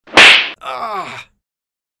Ah,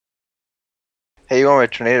 Hey, you want my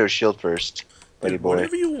tornado shield first, buddy dude, boy?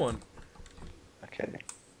 whatever you want. Okay.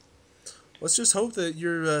 Let's just hope that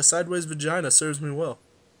your sideways vagina serves me well.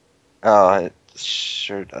 Oh, it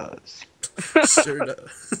sure does. Sure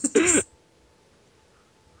does.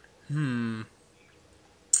 Hmm.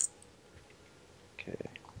 Okay.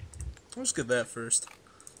 I'll just get that first.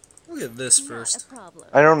 I'll get this first.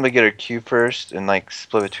 I normally get a Q first and like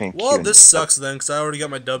split between Well, Q and this sucks then, because I already got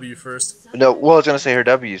my W first. No, well, I was gonna say her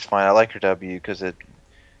W is fine. I like her W because it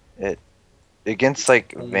against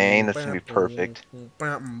like Vayne, that's gonna be perfect.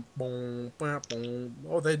 Oh,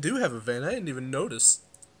 they do have a van. I didn't even notice.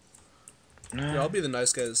 Here, I'll be the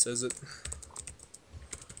nice guy that says it.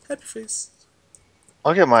 Happy face.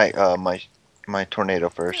 I'll get my tornado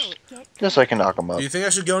first, just so I can knock them Do up. you think I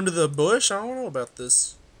should go into the bush? I don't know about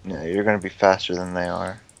this. Yeah, you're gonna be faster than they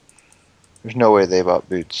are. There's no way they bought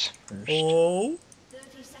boots first. Oh,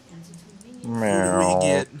 who do we Meow.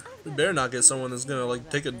 get? We better not get someone that's gonna like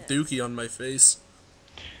take a dookie on my face.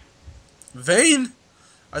 Vayne!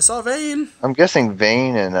 I saw Vayne! I'm guessing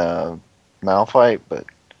Vayne and Malphite, but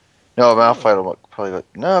no, Oh, Malphite will probably go.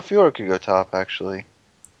 No, Fiora could go top actually.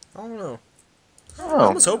 I don't know. I Oh,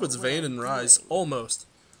 almost hope it's Vayne and Rise. Almost.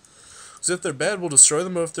 Because if they're bad, we'll destroy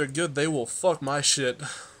them, but if they're good, they will fuck my shit.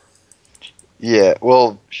 yeah.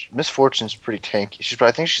 Well, Miss Fortune's pretty tanky.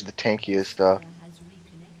 I think she's the tankiest.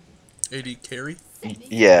 AD carry?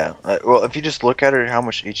 Yeah. Well, if you just look at her, how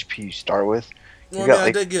much HP you start with, Well, you I mean, got I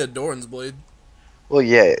like. did get a Doran's Blade. Well,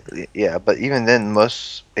 yeah, yeah. But even then,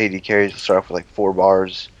 most AD carries start off with like 4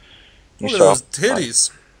 bars. You Look at start those off with 5.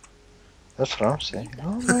 titties! That's what I'm saying.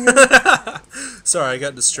 Oh my god. Sorry, I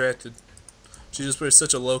got distracted. She just wears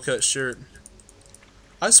such a low-cut shirt.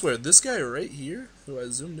 I swear, this guy right here, who I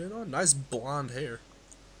zoomed in on, nice blonde hair.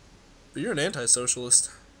 But you're an anti-socialist.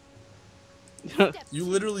 You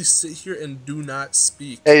literally sit here and do not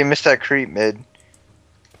speak. Hey, you missed that creep mid.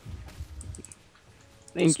 So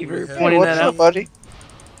Thank you we for have Hey, pointing what's that up, out. buddy?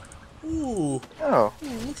 Ooh, Oh,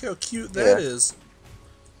 look how cute that yeah. is.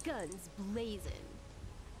 Guns blazing.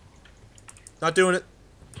 Not doing it.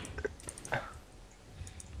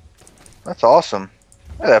 That's awesome.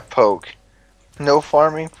 Look at that poke. No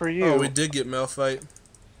farming for you. Oh, we did get Malphite.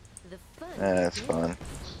 The fun. That's fun.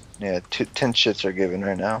 Yeah, 10 shits are given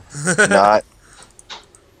right now. Not.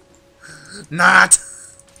 Not!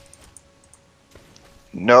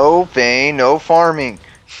 No Vayne, no farming.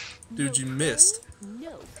 Dude, you missed.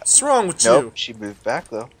 No. What's wrong with Nope, you? she moved back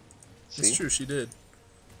though. It's See? true, she did.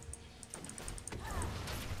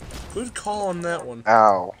 Good call on that one.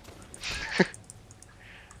 Ow.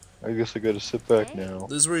 I guess I gotta sit back now.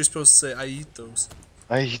 This is where you're supposed to say, I eat those.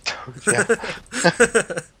 I eat those,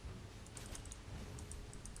 yeah.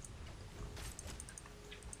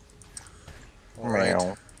 Alright.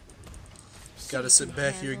 Meow. Gotta sit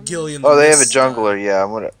back here, Gillian. Oh, they have a Mist jungler. style.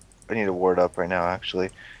 Yeah, I need to ward up right now. Actually,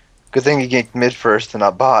 good thing you ganked mid first and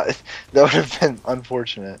not bot. That would have been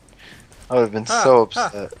unfortunate. I would have been Ha, so ha.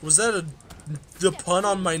 upset. Was that the pun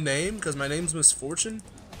on my name? Because my name's Misfortune?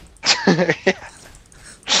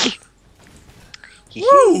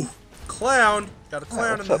 Woo! Clown! Got a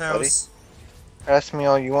clown what's in the up, buddy? house. Ask me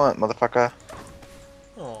all you want, motherfucker.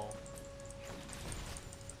 Oh.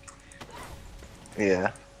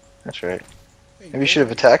 Yeah, that's right. Hey, Maybe you should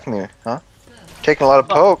have attacked me, huh? Taking a lot of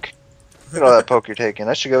poke. Look at all that poke you're taking.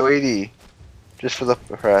 That should go 80. Just for the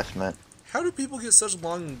harassment. How do people get such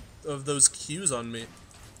long of those cues on me?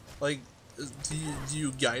 Like, do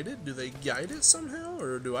you guide it? Do they guide it somehow?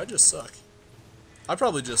 Or do I just suck? I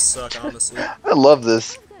probably just suck, honestly. I love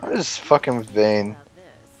this. I'm just fucking with Vayne. About this.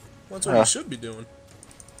 Well, that's what you should be doing.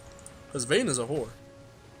 Because Vayne is a whore.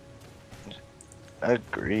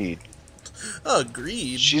 Agreed.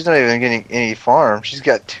 Agreed. She's not even getting any farm. She's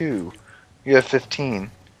got 2. You have 15.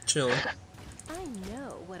 Chilling. I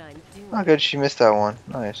know what I'm doing. Oh, good. She missed that one.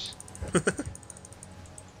 Nice.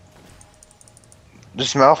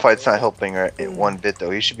 This Malphite's not helping her in one bit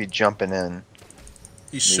though. He should be jumping in.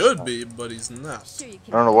 He should be, but he's not. Sure you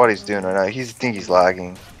I don't know what he's doing right now. I think he's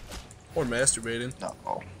lagging. Or masturbating.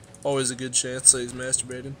 No. Always a good chance that he's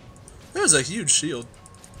masturbating. There's a huge shield.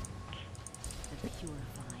 The purifying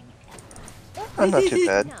Oh, not too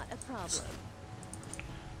bad. not a problem.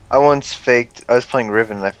 I once faked. I was playing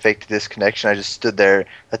Riven and I faked disconnection. I just stood there,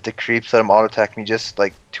 let the creeps let them auto attack me, just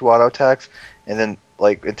like 2 auto attacks, and then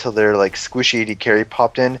like until their like squishy AD carry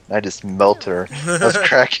popped in, and I just melted her. I was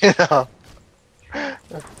cracking up.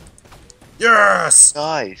 Yes!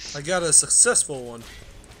 Nice. I got a successful one.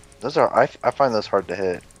 Those are I find those hard to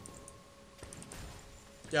hit.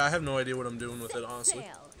 Yeah, I have no idea what I'm doing with it, honestly.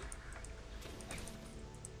 Sail.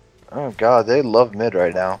 Oh god, they love mid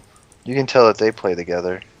right now. You can tell that they play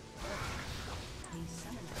together.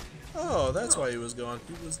 Oh, that's why he was gone.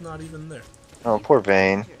 He was not even there. Oh, poor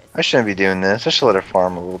Vayne. I shouldn't be doing this. I should let her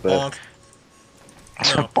farm a little bit. Bonk.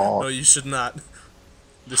 No, Bonk. no, you should not.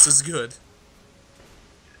 This is good.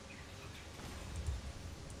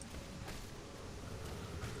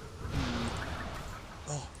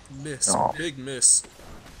 Oh, miss. Oh. Big miss.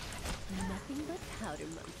 Nothing but powder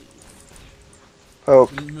monkeys.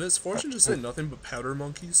 Poke. Did Miss Fortune just say nothing but powder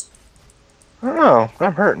monkeys? I don't know.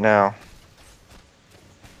 I'm hurt now.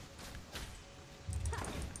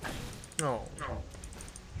 Oh.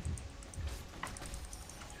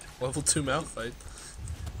 Level 2 mouth fight.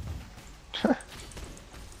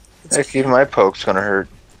 Heck, even my poke's gonna hurt.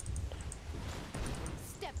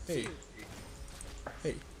 Step Hey. 2.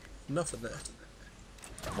 Hey, enough of that.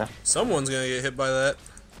 Enough. Someone's gonna get hit by that.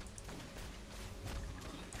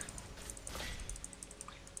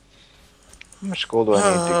 How much gold do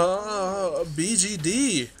I need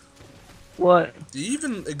BGD. What? Do you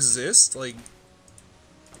even exist? Like,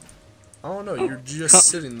 I don't know. You're just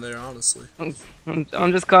sitting there, honestly.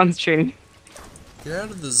 I'm just concentrating. Get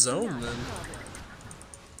out of the zone, then.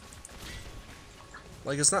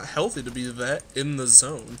 Like, it's not healthy to be that in the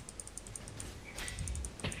zone.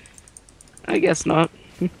 I guess not.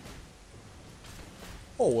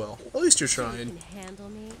 Oh well. At least you're You trying. can handle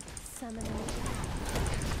me, summoner.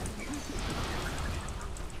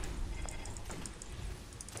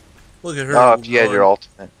 Look at her. to? Oh, if you had your run.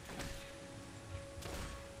 ultimate.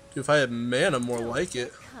 Dude, if I had mana, more like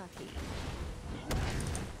it. Cocky.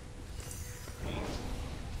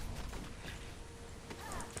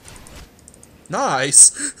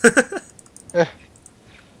 Nice. Eh.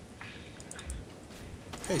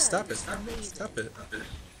 Hey, stop it. Stop it.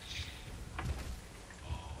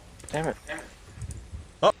 Damn it.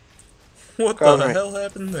 What Cover the me. hell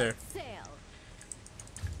happened there? Sail.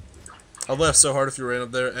 I laughed so hard if you ran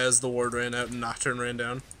up there as the ward ran out and Nocturne ran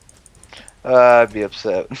down. I'd be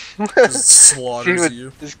upset. Just slaughters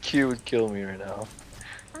you. This Q would kill me right now.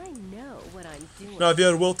 I know what I'm doing. Now, if you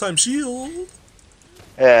had a well-timed shield.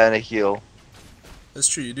 Yeah, and a heal. That's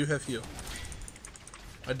true, you do have heal.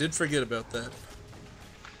 I did forget about that.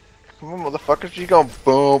 Come on, motherfuckers, you going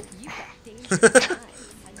boom. You got dangerous eyes.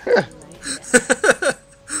 I like that.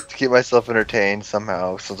 To keep myself entertained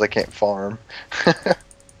somehow, since I can't farm.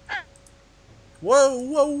 Whoa,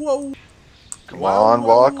 whoa, whoa. Come Wow, on,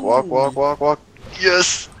 whoa, walk.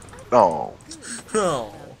 Yes! Oh,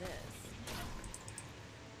 Oh.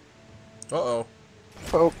 About this. Uh-oh.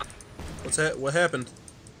 poke. What happened?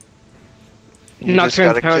 You just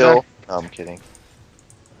Nocturne's gotta power kill. back. No, I'm kidding.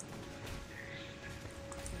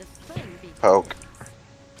 The fun begins. Poke.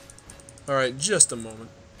 Alright, just a moment.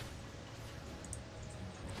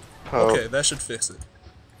 Poke. Okay, that should fix it.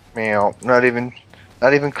 Meow. Not even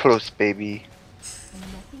close, baby.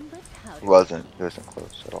 Nothing but powder. It wasn't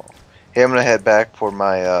close at all. Hey, I'm gonna head back for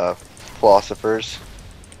my philosophers.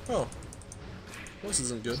 Oh. This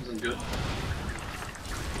isn't good.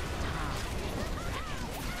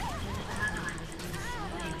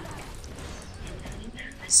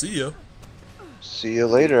 See ya. See you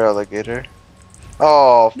later, alligator.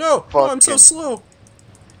 Oh, No! Oh, I'm so fucking- slow!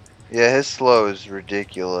 yeah, his slow is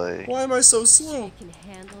ridiculous. Why am I so slow? You can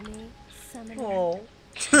handle me, summoner. Oh.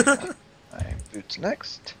 Alright, boots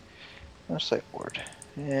next. Another sight ward.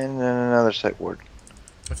 And then another sight ward.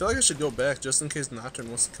 I feel like I should go back just in case Nocturne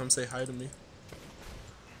wants to come say hi to me.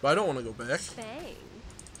 But I don't want to go back. Bang.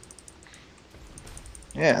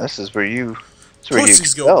 Yeah, this is where you Pussies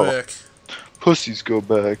excel. go back. Pussies go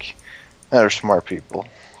back. That are smart people.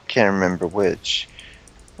 Can't remember which.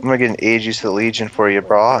 I'm gonna get an Aegis to the Legion for you,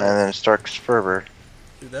 brah, and then Stark's Fervor.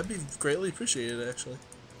 Dude, that'd be greatly appreciated, actually.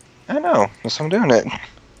 I know, that's why I'm doing it.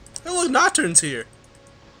 Hey, look, Nocturne's here.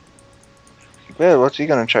 Well, what's he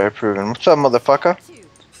gonna try proving? What's up, motherfucker? 2.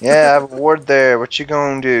 Yeah, I have a ward there. What you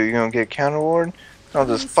gonna do? You gonna get a counter ward? I'll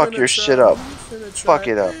just fuck your shit up. Fuck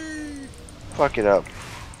it up. Fuck it up.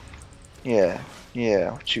 Yeah.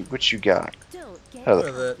 What you got? Don't get Oh, look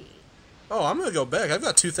at that. cocky. Oh, I'm gonna go back. I've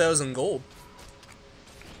got 2,000 gold.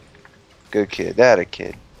 Good kid. That a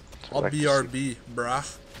kid. That's what I'll I like to see. BRB,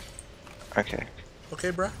 brah. Okay.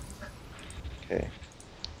 Okay, brah? Okay.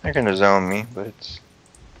 They're gonna zone me, but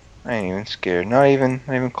I ain't even scared. Not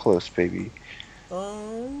even close, baby.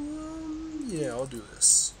 Yeah, I'll do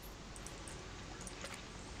this.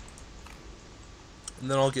 And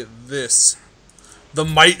then I'll get this. The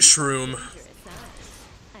Might Shroom. Dangerous eyes.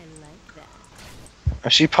 I like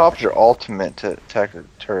that. She popped her ultimate to attack the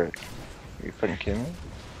turret. Are you fucking kidding me?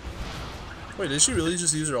 Wait, did she really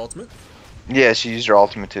just use her ultimate? Yeah, she used her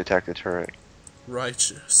ultimate to attack the turret.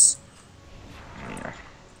 Righteous. Yeah.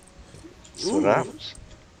 So what happens?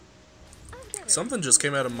 Something just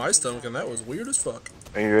came out of my stomach and that was weird as fuck.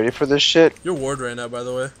 Are you ready for this shit? Your ward ran out, by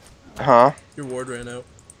the way. Huh? Your ward ran out.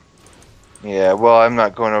 Yeah, well, I'm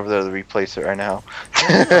not going over there to replace it right now.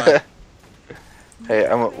 Why Hey,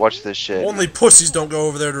 I'm gonna watch this shit. Only pussies don't go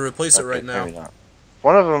over there to replace it Okay, right now. maybe not.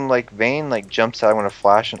 One of them, like, Vayne, like, jumps out. I'm gonna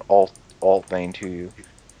flash and alt Vayne to you.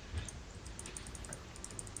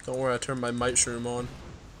 Don't worry, I turned my might shroom on.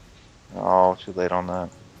 Oh, too late on that.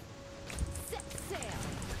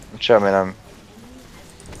 Watch out, man. I'm.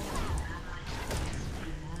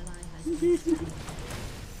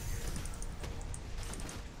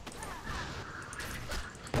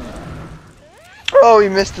 Oh, he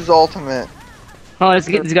missed his ultimate. Oh, let's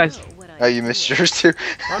get these guys. Oh, you missed yours too.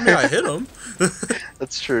 I mean, I hit him.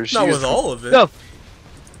 That's true. She Not was- with all of it. Go.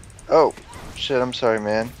 Oh, shit. I'm sorry,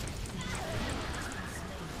 man.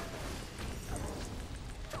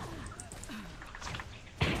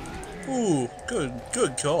 Ooh, good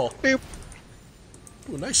call. Boop.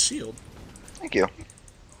 Ooh, nice shield. Thank you.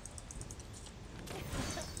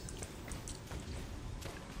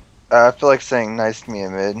 I feel like saying nice to me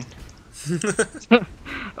in mid.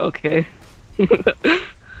 Okay. You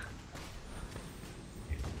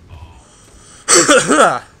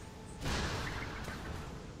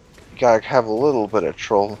gotta have a little bit of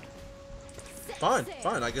troll. Fine,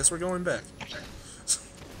 fine. I guess we're going back. I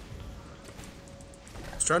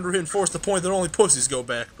was trying to reinforce the point that only pussies go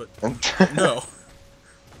back, but no.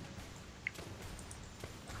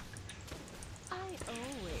 I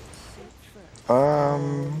always shoot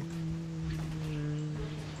first.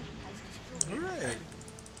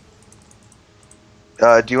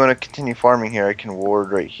 Alright. Do you want to continue farming here? I can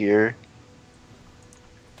ward right here.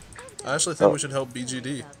 I actually think Oh. we should help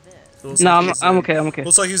BGD. Looks No, like he's I'm in- okay. I'm okay.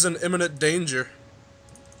 Looks like he's in imminent danger.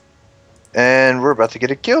 And we're about to get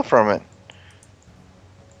a kill from it.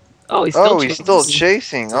 Oh, he's still. Oh, he's still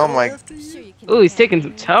chasing. Oh my. After you? Sure you can Oh, he's do taking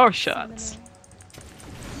some that. tower shots.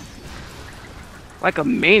 Like a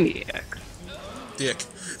maniac. Dick.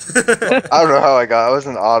 I don't know how I got. I was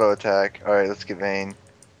an auto attack. All right, let's get Vayne.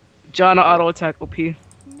 John auto attack OP. Not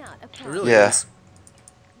a It problem. really Yeah. is.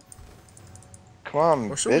 Come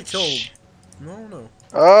on, Or should we kill? bitch. No, no. You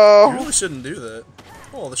Oh, really shouldn't do that.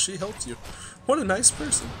 Oh, the she helped you. What a nice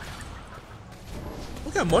person.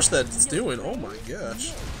 Look how much that's doing. Oh my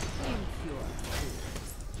gosh.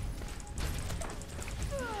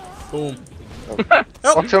 Boom.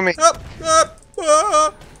 Help! Walk to me. Help! Help!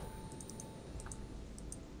 Ah!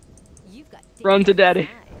 You've got Run to daddy. eyes.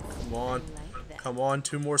 Come on. Like that. Come on,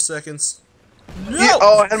 2 more seconds. No! yeah,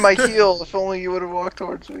 oh, I had my heal. If only you would have walked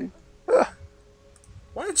towards me.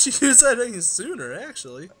 Why didn't you use that any sooner,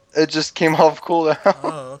 actually? It just came off cooldown.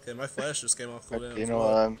 Oh, okay. My flash just came off cooldown. You as know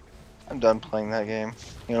well. what? I'm done playing that game.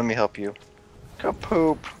 You know, let me help you. Go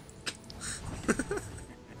poop.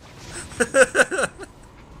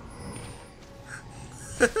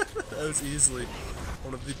 That was easily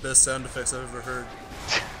one of the best sound effects I've ever heard.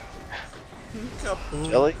 Kaboom.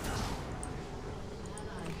 Jelly?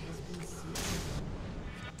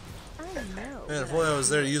 I know. Man, if only I was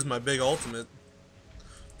there to use my big ultimate,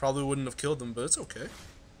 probably wouldn't have killed them, but it's okay.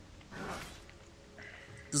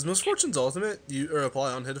 Does Misfortune's ultimate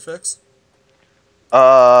apply on hit effects?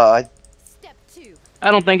 Step 2.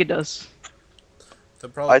 I don't think it does.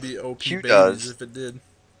 That'd probably I- be OP Q babies does. if it did.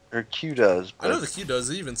 Her Q does. I know But the Q does.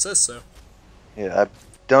 It even says so. yeah, I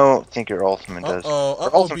don't think her ultimate does. Uh-oh. Her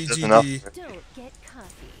Uh-oh, ultimate does enough. BGD. Don't get cocky.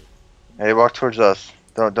 Hey, walk towards us.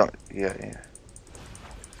 Don't. Yeah.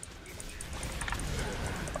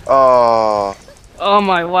 Oh. Oh,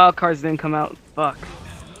 my wild cards didn't come out. Fuck.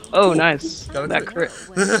 Oh, Cool. nice. Got a That crit.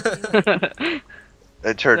 crit.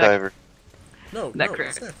 It's her That- diver. No, That no,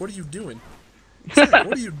 crit. Zach, what are you doing? Zach,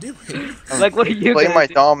 what are you doing? Like, what are you Play gonna my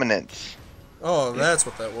do? dominance. Oh, that's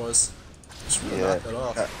what that was. Just really Yeah. knock that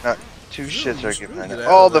off. Not two Really, shits are just giving really right get now.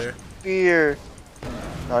 out Oh, of the there. fear.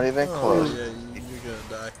 Not even Oh, close. yeah, you're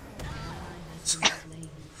gonna die.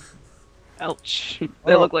 Ouch.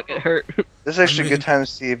 That looked like it hurt. This is actually a mean- good time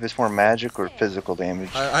to see if it's more magic or physical damage.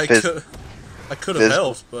 I Phys- could have Physical.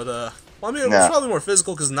 helped, but well, I mean, it was Nah. probably more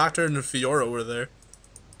physical because Nocturne and Fiora were there.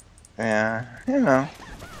 Yeah, you know.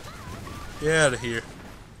 Get out of here.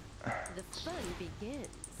 The fun begins.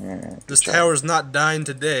 Yeah, This good job. tower's not dying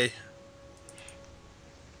today.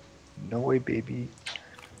 No way, baby.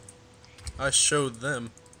 I showed them.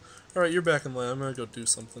 Alright, you're back in lane. I'm gonna go do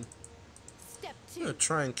something. Step I'm gonna 2.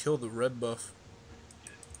 try and kill the red buff.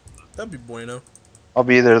 That'd be bueno. I'll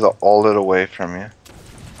be there all it away from you.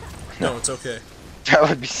 No, it's okay. That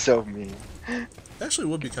would be so mean. Actually,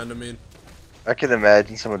 would be kind of mean. I can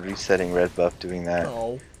imagine someone resetting red buff doing that.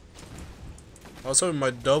 Oh. I was hoping my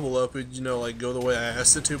double up would, you know, like go the way I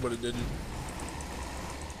asked it to, but it didn't.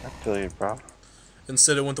 I feel you, bro.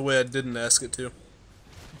 Instead, it went the way I didn't ask it to.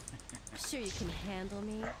 Sure you can handle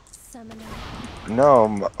me, summoner?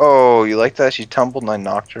 No. Oh, you like that? She tumbled and I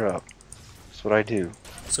knocked her up. That's what I do.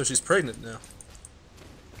 So she's pregnant now.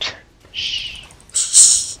 Shh.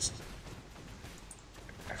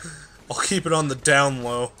 I'll keep it on the down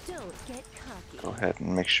low. Don't get cocky. Go ahead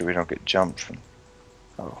and make sure we don't get jumped from.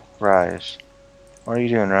 Oh, Rise. What are you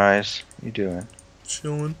doing, Rise? What are you doing?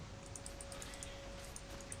 Chilling.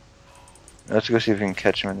 Let's go see if we can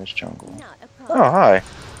catch him in this jungle. Not a Oh, problem. hi.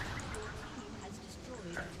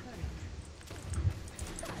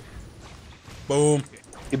 Boom.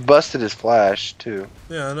 He busted his flash, too.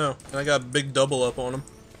 Yeah, I know. And I got a big double up on him.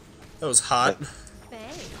 That was hot. Bang.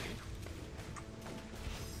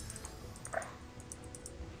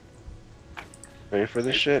 Ready for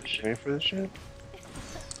this shit? Ready for this shit?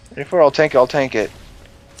 Ready for it? I'll tank it, I'll tank it.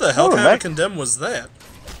 What the hell Oh, kind Mac- of condemn was that?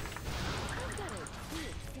 I've got a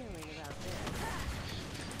weird feeling about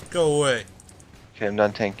this. Go away. Okay, I'm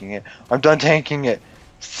done tanking it. I'm done tanking it.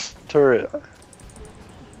 Turret.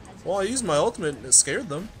 Well, I used my ultimate and it scared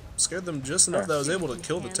them. Scared them just enough that I was able to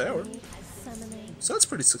kill the tower. Handle me, summoning. So that's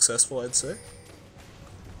pretty successful, I'd say.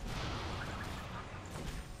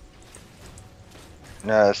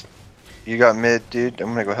 Nice. You got mid, dude. I'm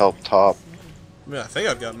gonna go help top. I mean, I think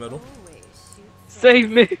I've got middle. Always shoot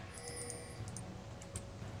Save me!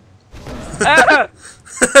 Ah!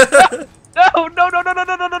 No! No! No! No! No!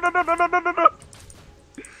 No! No! No! No! No! No! No! No!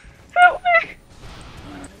 Help me!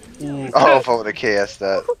 Ooh. Oh, if I would have KS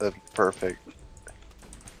that, that'd be perfect.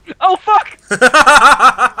 Oh fuck!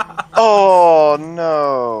 Oh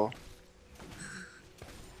no.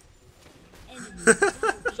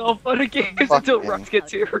 It's all fun and games until Fucking- Rux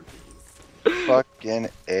gets here. Fucking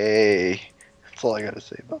A. That's all I gotta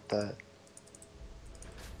say about that.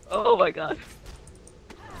 Oh my god.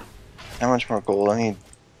 How much more gold? I need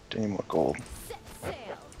more gold. set sail.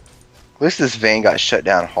 At least this Vayne got shut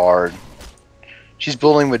down hard. She's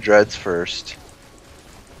building with dreads first.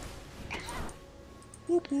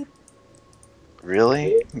 Boop, boop.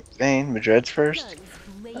 Really? Vayne, with dreads first? Guns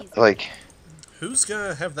blazing. Like, Who's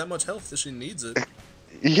gonna have that much health if she needs it?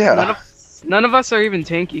 yeah. None of us are even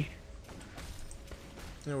tanky.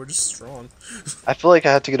 Yeah, we're just strong. I feel like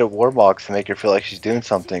I have to get a war box to make her feel like she's doing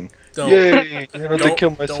something. Don't, Yay! I have to Don't- kill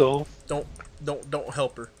don't- myself. don't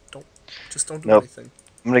help her. Just don't do Nope. anything.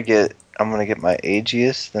 I'm gonna get my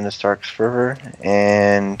Aegis, then a Stark's Fervor,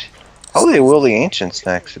 and probably a Will the Ancients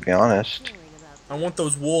next, to be honest. Feeling about I want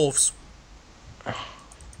those wolves.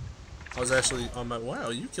 I was actually on my... Wow,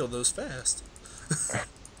 you killed those fast.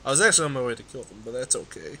 I was actually on my way to kill them, but that's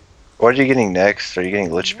okay. What are you getting next? Are you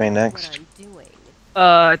getting Lich Bane knowing next? What I'm doing.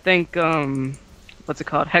 I think what's it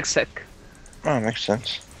called? Hextech. Oh, makes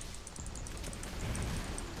sense.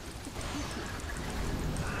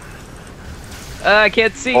 I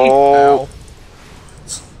can't see. Oh, Ow.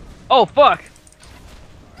 Oh fuck!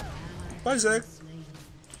 Bye, Zach.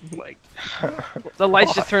 Like the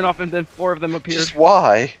lights just turned off and then 4 of them appeared. just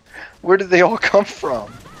why? Where did they all come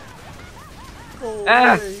from? Go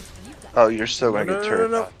Ah. away. Oh, you're so No, gonna no, get no,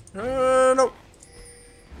 turret. no, no. No.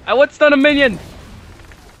 I would stun a minion.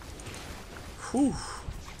 Whew.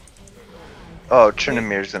 Oh,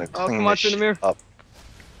 Trinimir's gonna Oh, clean come on, this shit Trinimir. up.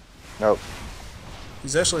 Nope.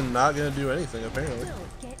 He's actually not gonna do anything, apparently.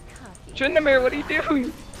 Don't get cocky. Tryndamere, what are you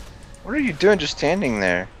doing? What are you doing just standing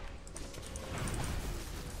there?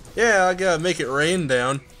 Yeah, I gotta make it rain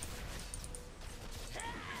down.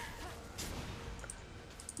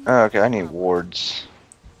 Oh, okay, I need wards.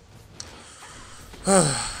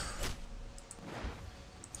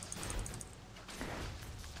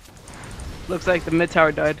 Looks like the mid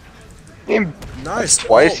tower died. Him Nice.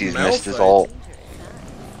 twice ult, he's missed his Malphite. ult.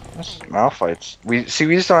 That's Malphite's. We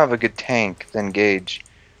just don't have a good tank to engage.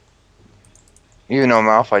 Even though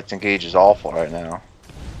Malphite's engage is awful right now.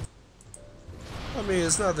 I mean,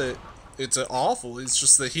 it's not that it's awful. It's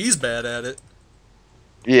just that he's bad at it.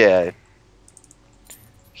 Yeah.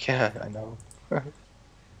 Yeah, I know. Okay,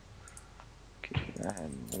 go ahead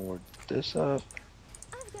and ward this up.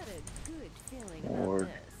 I've got a good feeling Lord.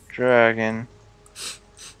 about this. Dragon.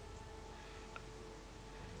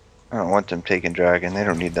 I don't want them taking dragon. They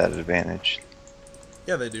don't need that advantage.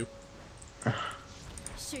 Yeah, they do.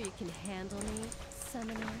 Sure you can handle me,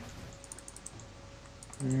 summoner?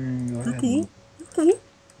 Go You're ahead cool. and- You're cool. Look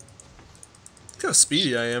how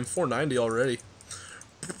speedy I am. 490 already.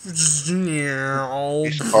 He's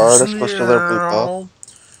hard. That's supposed to let her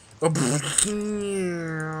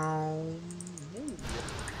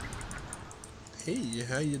Hey,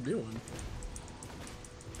 how you doing?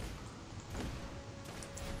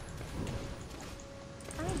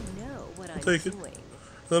 take it. doing?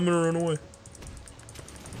 I'm gonna run away.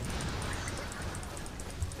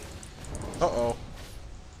 Uh-oh.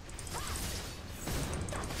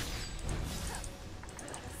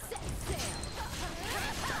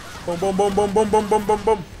 Boom, boom, boom, boom, boom, boom, boom, boom,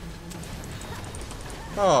 boom.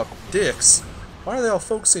 Oh, dicks. Why are they all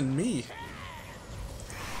focusing me?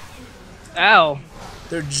 Ow.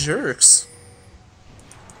 They're jerks.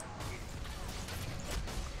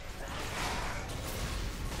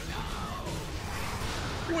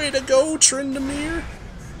 Way to go, Trindamere.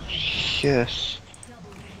 Yes.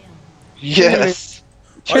 Yes.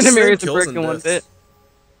 I Tryndamere said isn't kills and breaking one deaths. bit.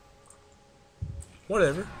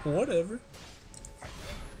 Whatever, whatever.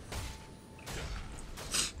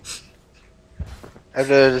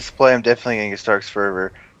 After the display, I'm definitely gonna get Stark's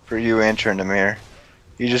Fervor for you and Trindamere.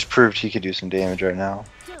 You just proved he could do some damage right now.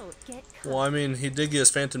 Don't get Well, I mean, he did get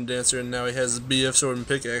his Phantom Dancer, and now he has his BF Sword and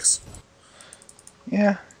Pickaxe.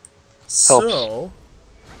 Yeah. So,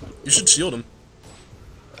 you should shield him.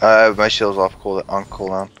 My shield's on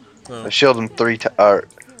cooldown. Oh. I shielded him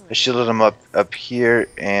I shielded him up here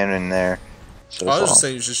and in there. So I was it's just all-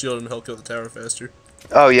 saying you should shield him to help kill the tower faster.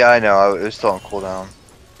 Oh yeah, I know. It was still on cooldown.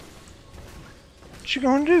 What you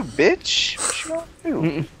gonna do, bitch? What you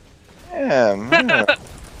gonna do? Yeah, man.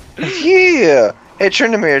 Yeah. Hey,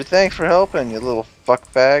 Trindamere, thanks for helping, you little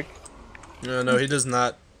fuck bag. No, he does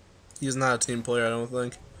not. He's not a team player, I don't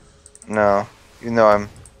think. No, you know I'm. You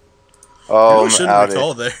Oh, really I'm shouldn't out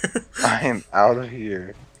recall of. there. I am out of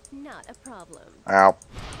here. not a problem. Ow.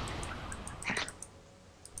 I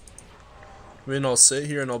mean, I'll sit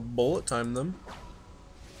here and I'll bullet time them.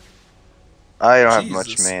 I don't have much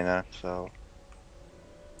Jesus. mana, so.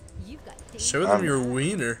 You've got Show them Um, your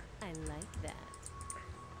wiener. I like that.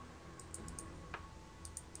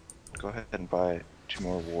 Go ahead and buy 2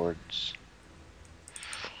 more wards.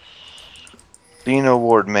 Being a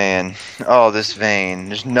ward man. Oh, this Vayne.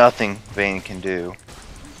 There's nothing Vayne can do.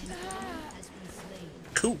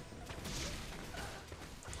 Cool.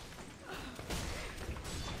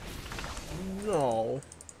 No.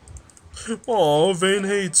 Oh, Vayne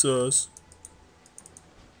hates us.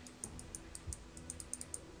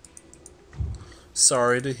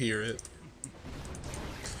 Sorry to hear it.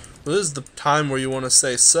 Well, this is the time where you want to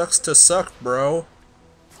say, sucks to suck, bro.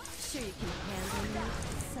 Sure you can handle me,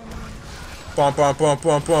 someone? Bump, bump, bump,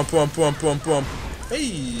 bump, bump, bump, bump, bump, bump.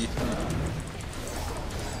 Hey!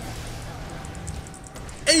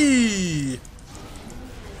 Hey!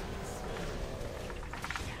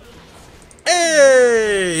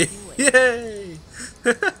 Hey! Yay!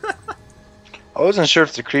 I wasn't sure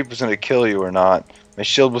if the creep was gonna kill you or not. My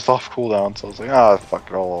shield was off cooldown, so I was like, ah, fuck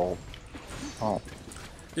it all. Oh.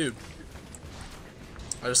 Dude.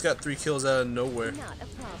 I just got 3 kills out of nowhere. Not a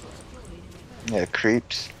problem. Yeah,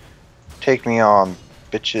 creeps. Take me on,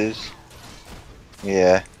 bitches.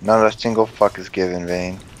 Yeah, not a single fuck is given,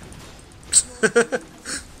 Vayne. No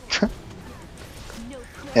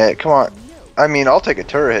Yeah, come on. no. I mean, I'll take a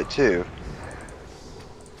turret hit too.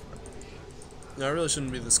 No, I really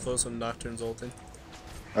shouldn't be this close when Nocturne's ulting.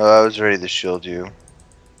 Oh, I was ready to shield you.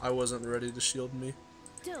 I wasn't ready to shield me.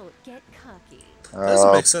 Don't get cocky. That doesn't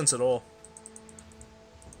Oh, make sense at all.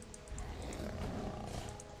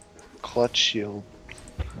 clutch shield.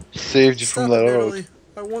 Saved you Stop from that it, arrow. Natalie.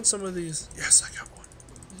 I want some of these. Yes, I got one.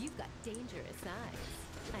 You've got dangerous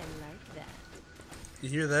eyes. I like that. You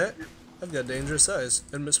hear that? I've got dangerous eyes,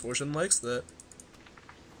 and Misfortune likes that.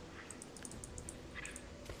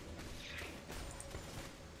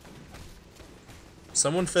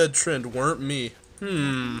 Someone fed Trend, weren't me. But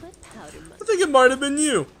powder I think it might have been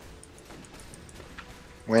you.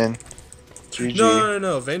 Win. GG.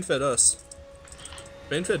 No. Vayne fed us.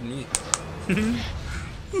 Vayne fed me.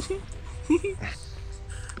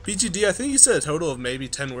 BGD, I think you said a total of maybe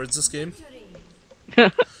 10 words this game.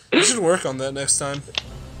 You should work on that next time.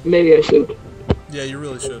 Maybe I should. Yeah, you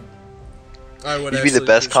really should. I would You'd be the actually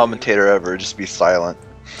best appreciate it. commentator ever, just be silent.